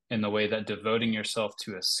in the way that devoting yourself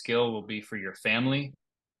to a skill will be for your family,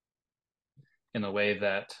 in the way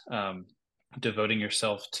that devoting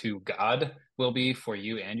yourself to God will be for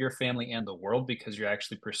you and your family and the world, because you're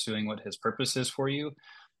actually pursuing what his purpose is for you.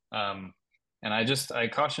 And I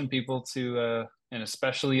caution people to, and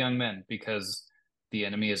especially young men, because the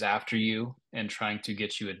enemy is after you and trying to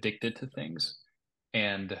get you addicted to things.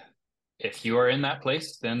 And if you are in that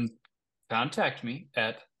place, then contact me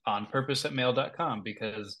at onpurpose@mail.com,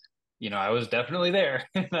 because, I was definitely there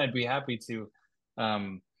and I'd be happy to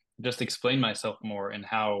just explain myself more, and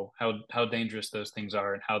how dangerous those things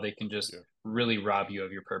are, and how they can just really rob you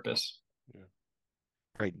of your purpose. Yeah.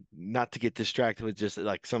 Right. Not to get distracted with just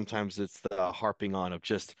like, sometimes it's the harping on of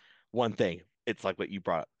just one thing. It's like what you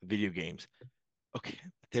brought up, video games. Okay.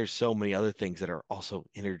 There's so many other things that are also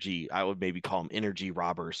energy. I would maybe call them energy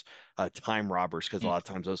robbers, time robbers, because a lot of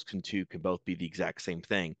times those can both be the exact same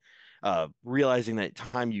thing. Realizing that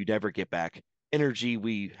time you never get back. Energy,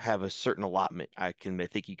 we have a certain allotment. I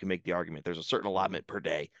think you can make the argument. There's a certain allotment per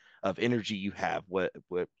day of energy you have, what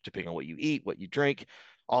depending on what you eat, what you drink,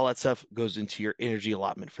 all that stuff goes into your energy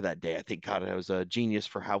allotment for that day. I think God was a genius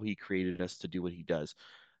for how he created us to do what he does.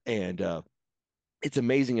 And it's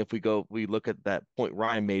amazing if we look at that point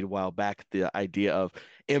Ryan made a while back, the idea of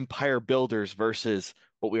empire builders versus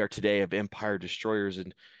what we are today of empire destroyers.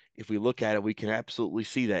 And if we look at it, we can absolutely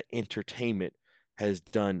see that entertainment has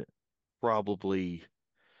done probably,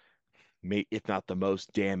 if not the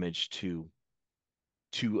most damage to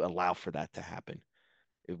allow for that to happen.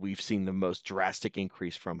 We've seen the most drastic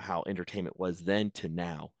increase from how entertainment was then to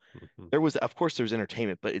now. Mm-hmm. Of course, there's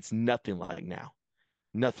entertainment, but it's nothing like now.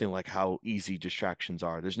 Nothing like how easy distractions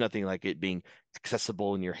are. There's nothing like it being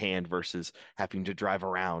accessible in your hand versus having to drive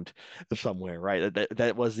around somewhere, right?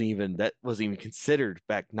 That wasn't even considered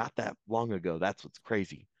back not that long ago. That's what's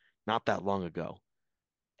crazy. Not that long ago.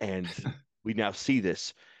 And we now see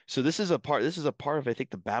this. So this is a part of, I think,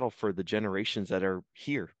 the battle for the generations that are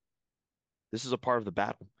here. This is a part of the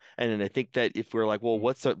battle. And I think that if we're like, well,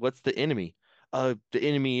 what's the enemy? The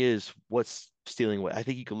enemy is what's stealing away. I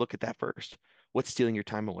think you can look at that first. What's stealing your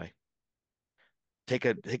time away? Take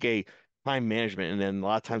a time management, and then a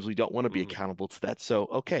lot of times we don't want to be accountable to that. So,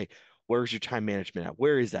 okay, where's your time management at?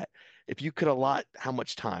 Where is that? If you could allot how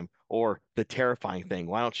much time, or the terrifying thing,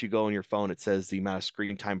 why don't you go on your phone? It says the amount of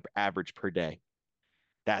screen time average per day.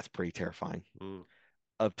 That's pretty terrifying.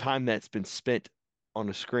 Of time that's been spent on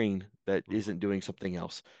a screen that isn't doing something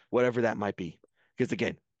else, whatever that might be. Because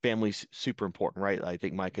again, family's super important, right? I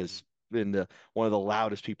think Mike has been one of the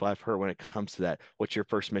loudest people I've heard when it comes to that. What's your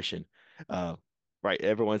first mission? Right.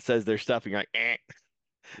 Everyone says their stuff and you're like,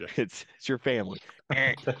 Yeah. It's your family.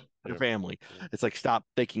 Your family. It's like, stop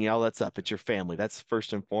thinking all that stuff. It's your family. That's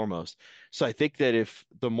first and foremost. So I think that if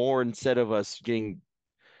the more, instead of us getting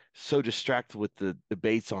so distracted with the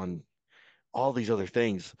debates on all these other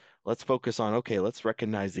things. Let's focus on, okay, let's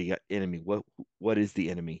recognize the enemy. What is the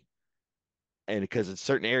enemy? And because in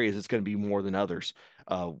certain areas it's going to be more than others,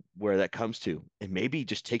 where that comes to, and maybe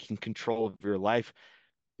just taking control of your life.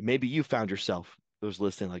 Maybe you found yourself, those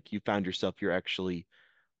listening, like you found yourself, you're actually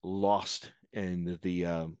lost in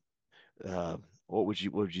the what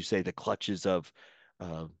would you say, the clutches of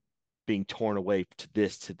uh, being torn away to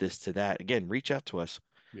this, to this, to that. Again, reach out to us.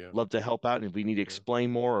 Yeah. Love to help out. And if we need to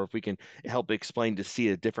explain more, or if we can help explain to see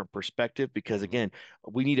a different perspective, because again,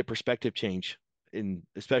 we need a perspective change in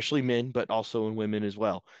especially men, but also in women as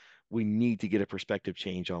well. We need to get a perspective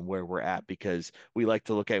change on where we're at, because we like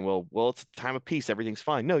to look at, well, it's a time of peace, everything's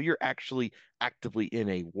fine. No, you're actually actively in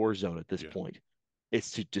a war zone at this point.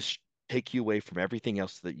 It's to just take you away from everything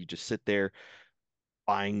else so that you just sit there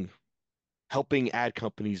buying, helping ad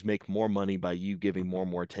companies make more money by you giving more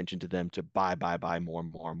and more attention to them to buy more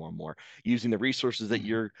and more and more and more, using the resources that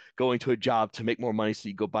you're going to a job to make more money so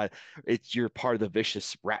you go buy. You're part of the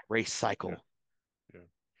vicious rat race cycle.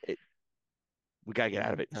 We got to get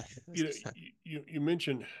out of it. You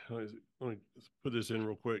mentioned, let me put this in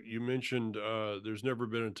real quick. You mentioned there's never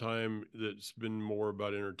been a time that's been more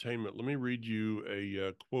about entertainment. Let me read you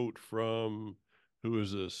a quote from, who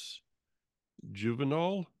is this?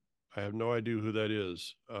 Juvenal? I have no idea who that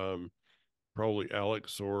is. Probably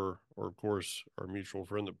Alex or of course our mutual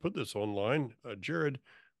friend that put this online, Jared,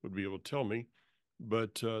 would be able to tell me.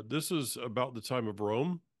 But this is about the time of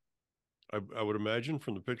Rome, I would imagine,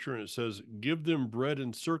 from the picture, and it says, "Give them bread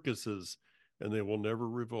and circuses, and they will never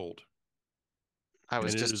revolt." I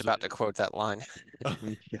was just about to quote that line.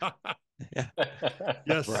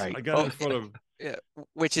 Yes, right. I got it in front of. Yeah,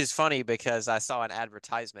 which is funny because I saw an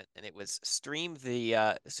advertisement and it was stream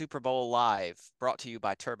the Super Bowl live, brought to you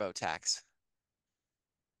by TurboTax.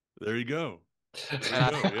 There you go.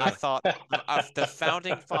 And I thought the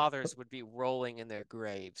founding fathers would be rolling in their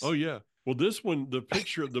graves. Oh yeah. Well, this one, the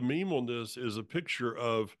picture, the meme on this is a picture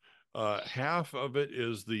of half of it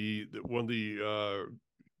is the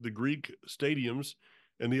Greek stadiums,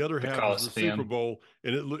 and the other half is the Super Bowl,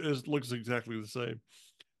 and it looks exactly the same.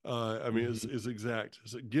 I mean, is exact.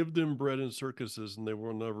 So give them bread and circuses, and they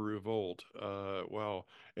will never revolt. Wow.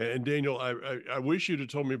 And Daniel, I wish you'd have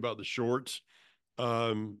told me about the shorts,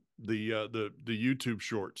 the YouTube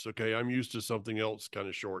shorts. Okay, I'm used to something else kind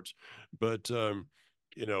of shorts, but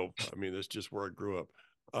you know, I mean, that's just where I grew up.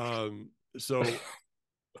 So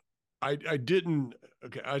I didn't.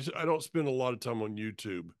 Okay, I don't spend a lot of time on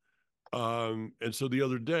YouTube, and so the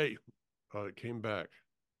other day, it came back.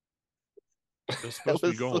 It's supposed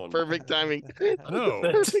to be gone. Perfect timing. No,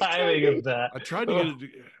 the timing of that. I tried to get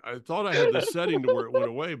it. I thought I had the setting to where it went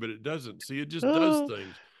away, but it doesn't. See, it just does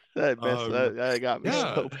things. That got me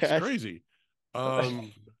so bad. It's crazy.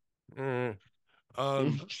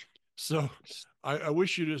 So I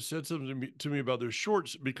wish you'd have said something to me about those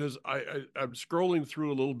shorts, because I'm scrolling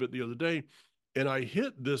through a little bit the other day, and I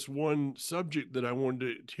hit this one subject that I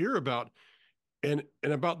wanted to hear about, and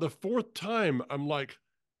about the fourth time, I'm like,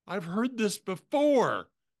 I've heard this before.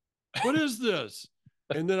 What is this?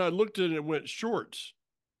 And then I looked at it and it went shorts.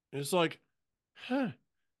 And it's like, I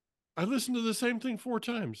listened to the same thing 4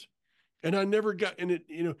 times. And I never got in it,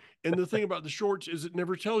 you know. And the thing about the shorts is it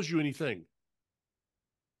never tells you anything.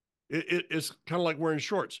 It's kind of like wearing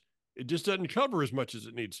shorts. It just doesn't cover as much as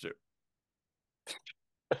it needs to.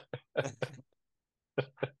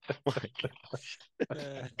 Oh my gosh.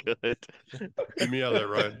 Good. Get me out of there,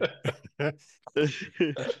 Ryan.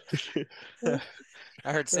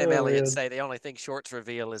 I heard Sam Elliott say the only thing shorts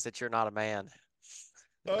reveal is that you're not a man.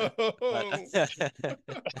 Oh,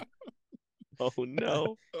 oh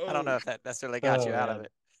no. I don't know if that necessarily got you out of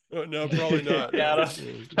it. No, probably not. Yeah,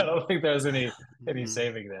 I don't think there was any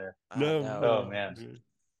saving there. No. Oh man.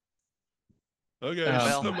 Okay.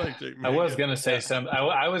 I was gonna say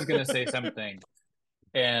I was gonna say something,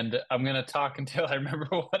 and I'm gonna talk until I remember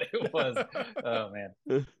what it was. Oh man.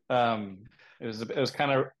 It was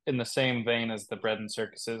kind of in the same vein as the bread and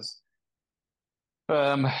circuses.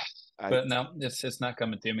 But no, it's not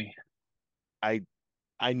coming to me.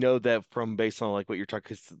 I know that from based on like what you're talking,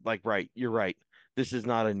 because like, right, you're right. This is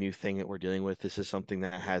not a new thing that we're dealing with. This is something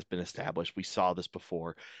that has been established. We saw this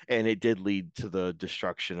before, and it did lead to the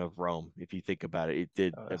destruction of Rome. If you think about it, it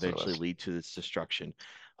did eventually lead to this destruction.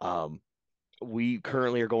 We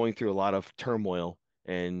currently are going through a lot of turmoil,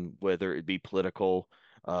 and whether it be political,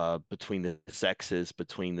 between the sexes,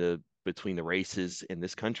 between the races in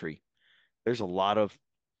this country, there's a lot of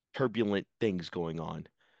turbulent things going on.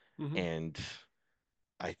 And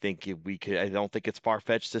I think if we could, I don't think it's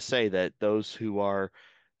far-fetched to say that those who are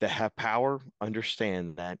that have power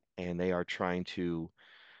understand that, and they are trying to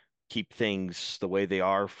keep things the way they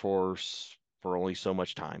are for only so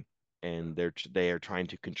much time. And they are trying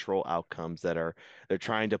to control outcomes they're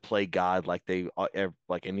trying to play God like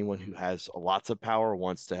like anyone who has lots of power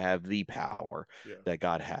wants to have the power that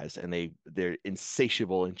God has, and they're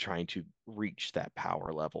insatiable in trying to reach that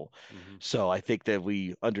power level. So I think that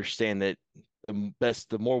we understand that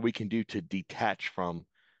the more we can do to detach from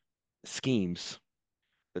schemes,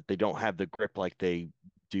 that they don't have the grip like they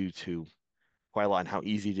do to quite a lot, and how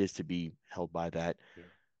easy it is to be held by that,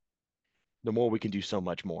 the more we can do so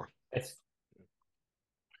much more.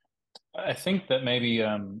 I think that maybe,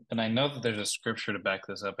 and I know that there's a scripture to back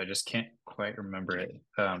this up. I just can't quite remember it.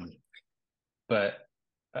 But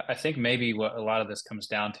I think maybe what a lot of this comes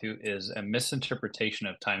down to is a misinterpretation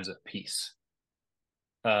of times of peace.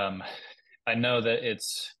 I know that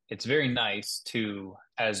it's very nice to,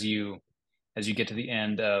 as you get to the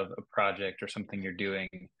end of a project or something you're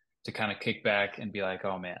doing, to kind of kick back and be like,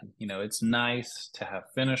 oh man, it's nice to have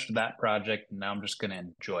finished that project, and now I'm just going to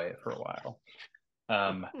enjoy it for a while.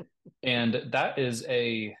 And that's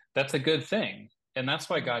a good thing. And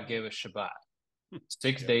that's why God gave us Shabbat.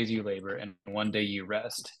 6 days you labor and 1 day you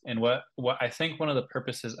rest. And what I think one of the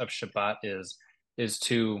purposes of Shabbat is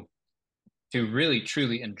to really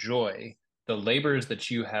truly enjoy the labors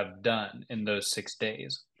that you have done in those 6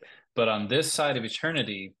 days. But on this side of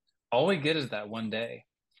eternity, all we get is that 1 day.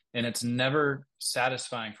 And it's never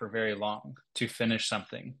satisfying for very long to finish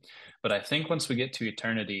something. But I think once we get to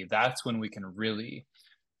eternity, that's when we can really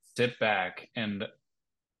sit back and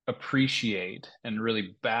appreciate and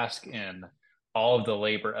really bask in all of the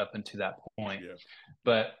labor up until that point.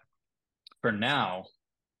 But for now,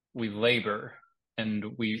 we labor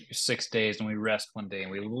and we 6 days and we rest 1 day,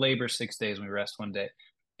 and we labor 6 days and we rest 1 day.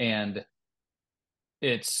 And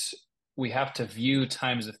we have to view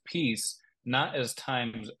times of peace not as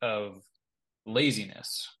times of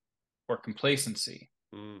laziness or complacency,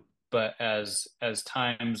 but as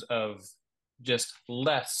times of just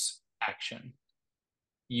less action.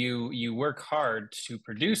 You work hard to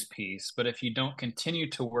produce peace, but if you don't continue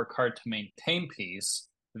to work hard to maintain peace,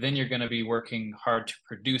 then you're going to be working hard to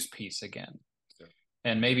produce peace again.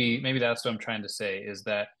 And maybe that's what I'm trying to say, is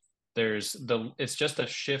that it's just a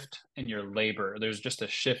shift in your labor. There's just a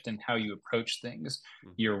shift in how you approach things.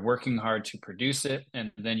 You're working hard to produce it, and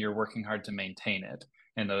then you're working hard to maintain it.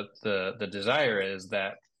 And the desire is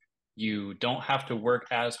that you don't have to work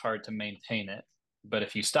as hard to maintain it. But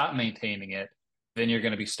if you stop maintaining it, then you're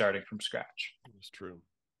going to be starting from scratch. It's true.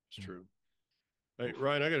 It's true. Hey,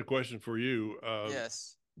 Ryan, I got a question for you.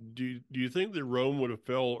 Yes. Do you think that Rome would have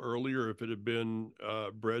fell earlier if it had been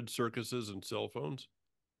bread circuses and cell phones?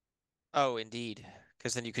 Oh, indeed.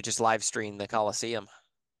 Because then you could just live stream the Colosseum.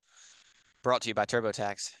 Brought to you by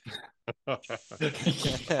TurboTax.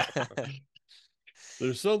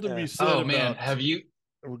 There's something to be said oh about... man, have you...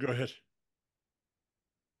 Oh, go ahead.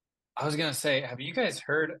 I was gonna say, have you guys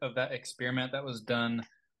heard of that experiment that was done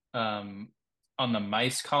on the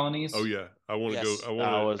mice colonies? Oh yeah, I want to go. I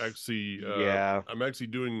want to actually. I'm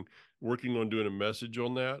actually working on doing a message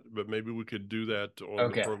on that, but maybe we could do that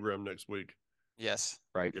on the program next week. Yes.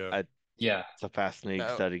 Right. Yeah. It's a fascinating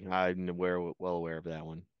study. I'm well aware of that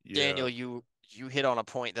one. Daniel, you hit on a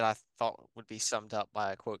point that I thought would be summed up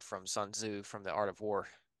by a quote from Sun Tzu from The Art of War.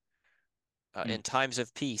 In times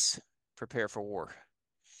of peace, prepare for war.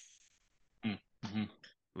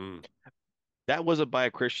 That wasn't by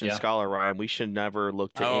a Christian scholar, Ryan. We should never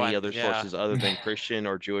look to any other sources other than Christian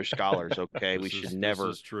or Jewish scholars. Okay, we should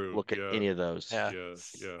never look at any of those. Yeah.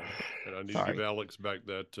 And I need to give Alex back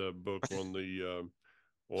that book on the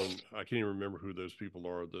I can't even remember who those people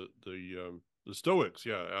are. The Stoics.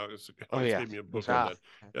 Yeah, Alex gave me a book on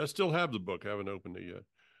that. I still have the book. I haven't opened it yet.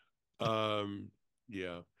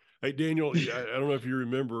 Yeah. Hey, Daniel, I don't know if you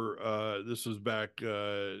remember, this was back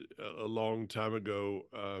a long time ago,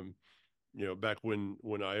 back when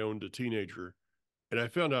I owned a teenager, and I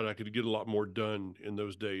found out I could get a lot more done in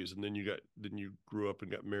those days. And then you grew up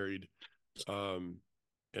and got married. And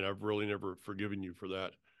I've really never forgiven you for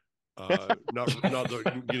that. Not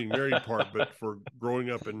the getting married part, but for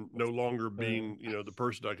growing up and no longer being, the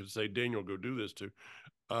person I could say, Daniel, go do this to.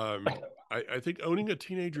 I think owning a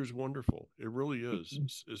teenager is wonderful. It really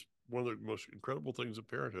is. It's one of the most incredible things of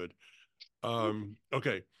parenthood.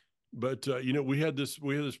 Okay. But, we had this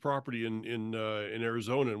property in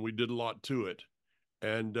Arizona, and we did a lot to it.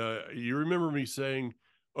 And you remember me saying,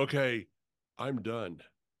 okay, I'm done.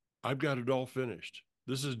 I've got it all finished.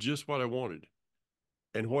 This is just what I wanted.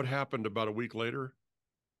 And what happened about a week later?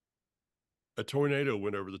 A tornado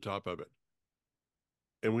went over the top of it.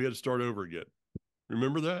 And we had to start over again.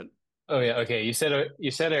 Remember that? Oh yeah, okay. You said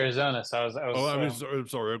Arizona, so I was I'm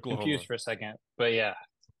sorry, Oklahoma. confused for a second. But yeah,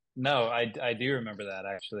 no, I do remember that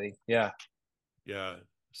actually. Yeah. Yeah.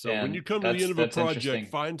 So when And you come to the end of a that's project, interesting.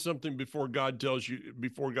 find something before God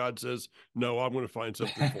says, no, I'm going to find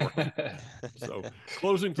something for it. So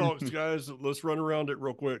closing thoughts, guys. Let's run around it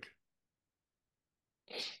real quick.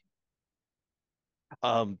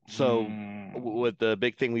 So what the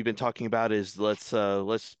big thing we've been talking about is let's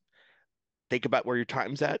think about where your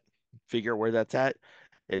time's at, figure out where that's at.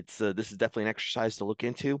 It's this is definitely an exercise to look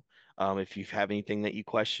into. If you have anything that you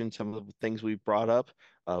question, some of the things we've brought up,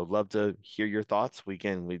 I'd love to hear your thoughts.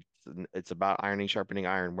 It's about ironing, sharpening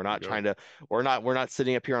iron. We're not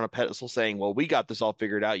sitting up here on a pedestal saying, well, we got this all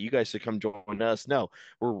figured out. You guys should come join us. No,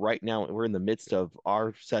 we're in the midst of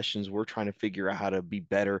our sessions. We're trying to figure out how to be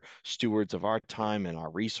better stewards of our time and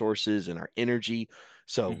our resources and our energy.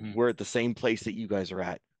 So we're at the same place that you guys are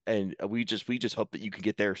at. And we just hope that you can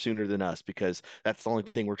get there sooner than us, because that's the only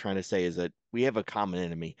thing we're trying to say is that we have a common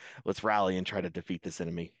enemy. Let's rally and try to defeat this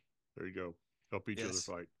enemy. There you go. Help each other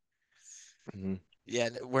fight. Mm-hmm. Yeah,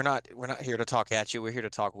 we're not here to talk at you. We're here to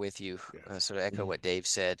talk with you. Yeah. So to echo what Dave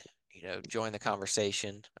said, join the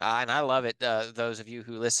conversation. And I love it. Those of you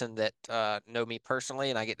who listen that know me personally,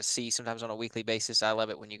 and I get to see sometimes on a weekly basis. I love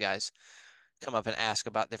it when you guys come up and ask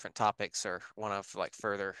about different topics or want to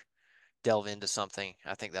further delve into something.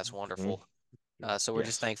 I think that's wonderful. So we're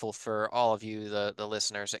just thankful for all of you, the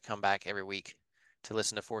listeners that come back every week to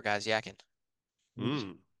listen to Four Guys Yakking.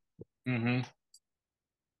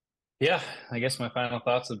 Yeah, I guess my final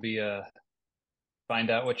thoughts would be find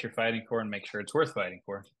out what you're fighting for and make sure it's worth fighting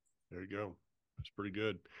for. There you go. That's pretty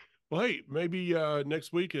good. Well, hey, maybe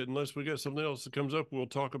next week, unless we got something else that comes up, we'll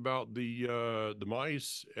talk about the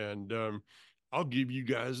mice, and I'll give you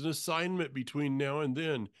guys an assignment between now and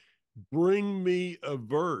then. Bring me a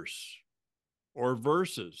verse or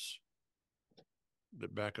verses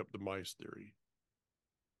that back up the mice theory.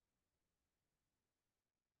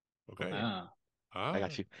 Okay. I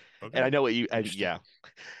got you. Okay. And I know what you,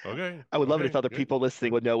 Okay. I would love it if other good. people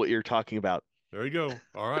listening would know what you're talking about. There you go.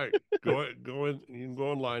 All right. Go in. You can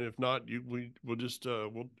go online. If not, we'll just,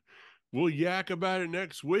 we'll yak about it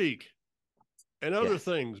next week and other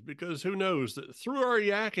things, because who knows that through our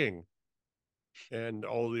yakking and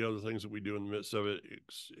all the other things that we do in the midst of it,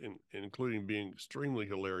 including being extremely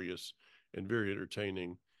hilarious and very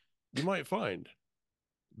entertaining, you might find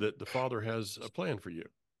that the Father has a plan for you.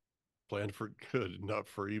 Plan for good, not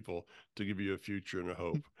for evil, to give you a future and a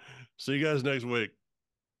hope. See you guys next week.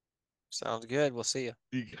 Sounds good. We'll see you.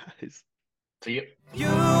 You guys. See you. You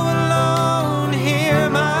alone hear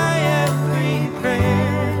my every prayer.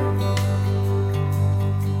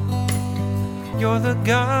 You're the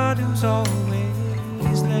God who's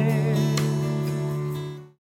always there.